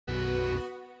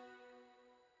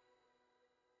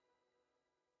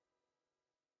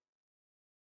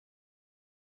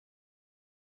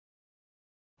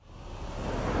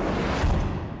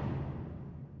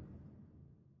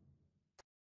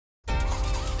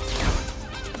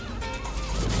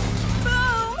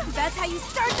how you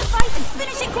start the fight and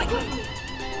finish it quickly.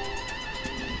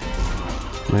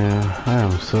 Man, I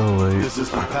am so late. This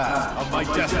is the path of my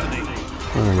destiny.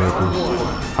 I'm gonna get this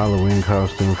Halloween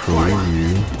costume for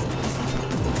review.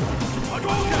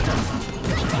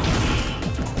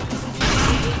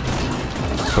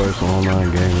 First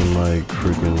online game in like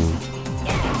freaking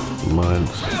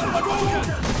months.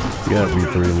 Gotta be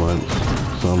 3 months.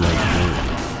 Something like that.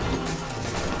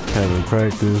 Haven't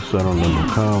practiced, I don't know the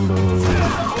combos.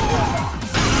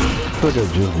 I think I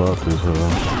just bought this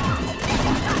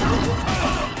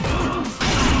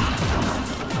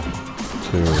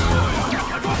terrible.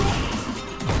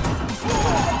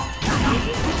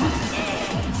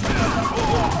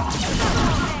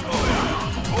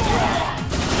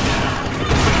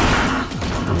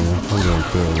 I'm going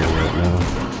terrible right now.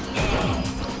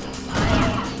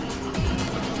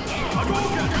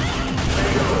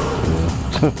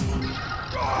 Yeah.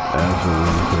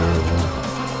 Absolutely terrible.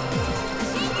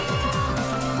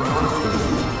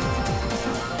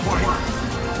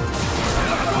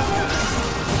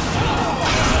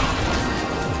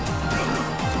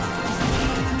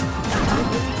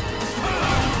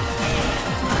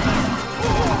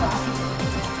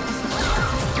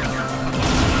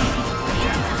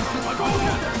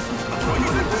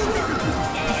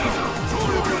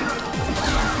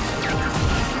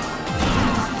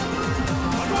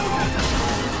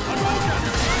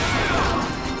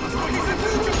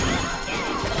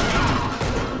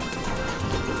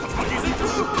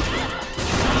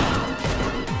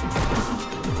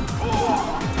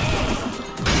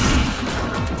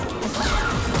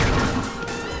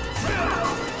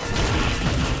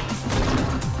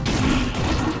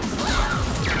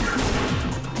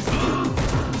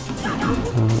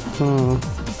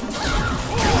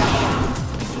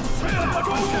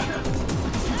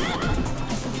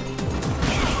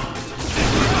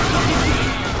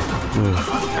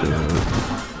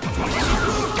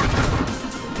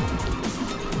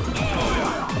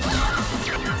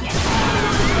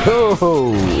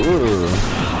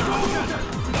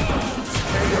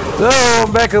 Oh,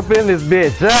 I'm back up in this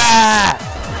bitch. Ah!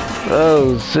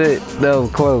 Oh shit, that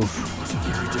was close.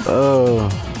 Oh,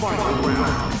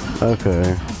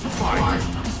 okay.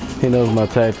 He knows my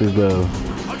tactics though.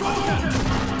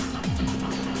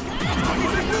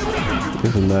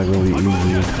 This is not gonna be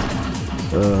easy.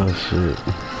 Oh shit.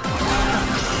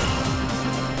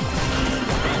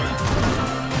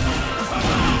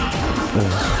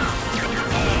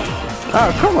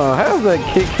 Oh, come on, how's that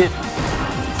kick hit?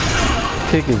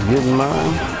 Kick is getting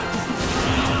mine.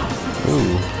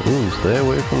 Ooh, stay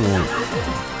away from that.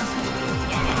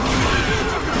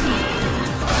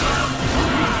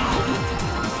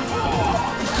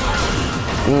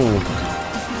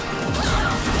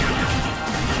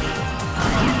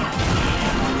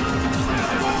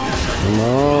 Come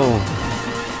on.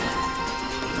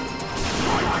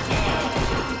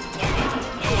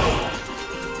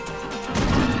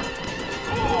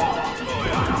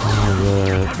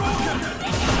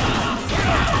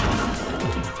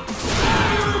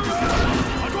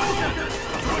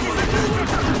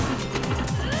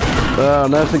 Oh,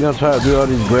 now she's gonna try to do all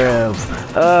these grabs.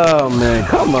 Oh man,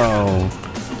 come on.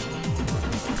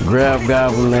 Grab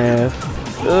goblin ass.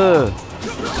 Ugh.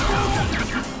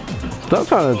 Stop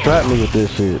trying to trap me with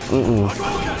this shit.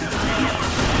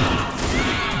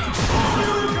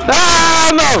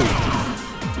 Ah, no!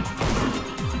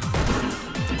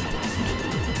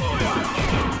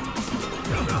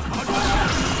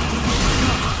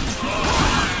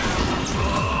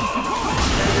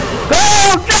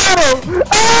 Oh, got him!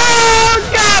 Oh,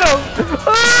 got him!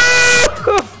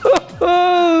 Oh,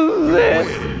 shit.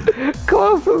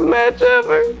 Closest match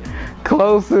ever.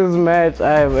 Closest match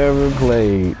I have ever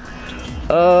played.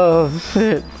 Oh,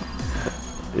 shit.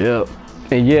 Yep.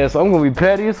 And yes, I'm gonna be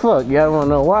petty as fuck. Y'all wanna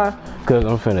know why? Cause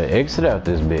I'm finna exit out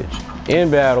this bitch. In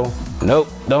battle. Nope,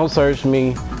 don't search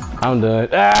me. I'm done.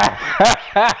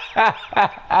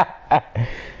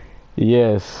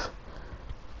 Yes.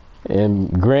 And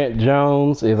Grant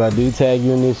Jones, if I do tag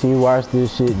you in this and you watch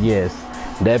this shit, yes.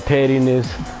 That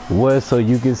pettiness was so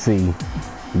you can see.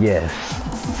 Yes.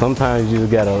 Sometimes you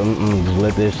just gotta just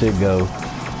let that shit go.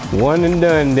 One and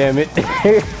done, damn it.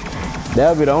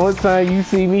 That'll be the only time you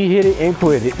see me hit it and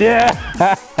quit it. Yeah.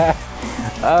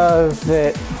 Oh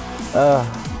shit.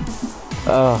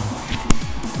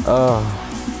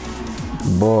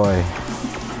 Boy.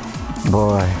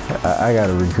 I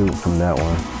gotta recoup from that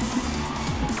one.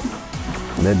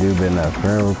 That dude better not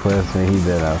friend request me. He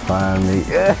better not find me.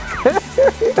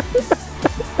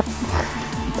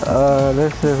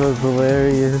 That shit was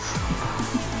hilarious.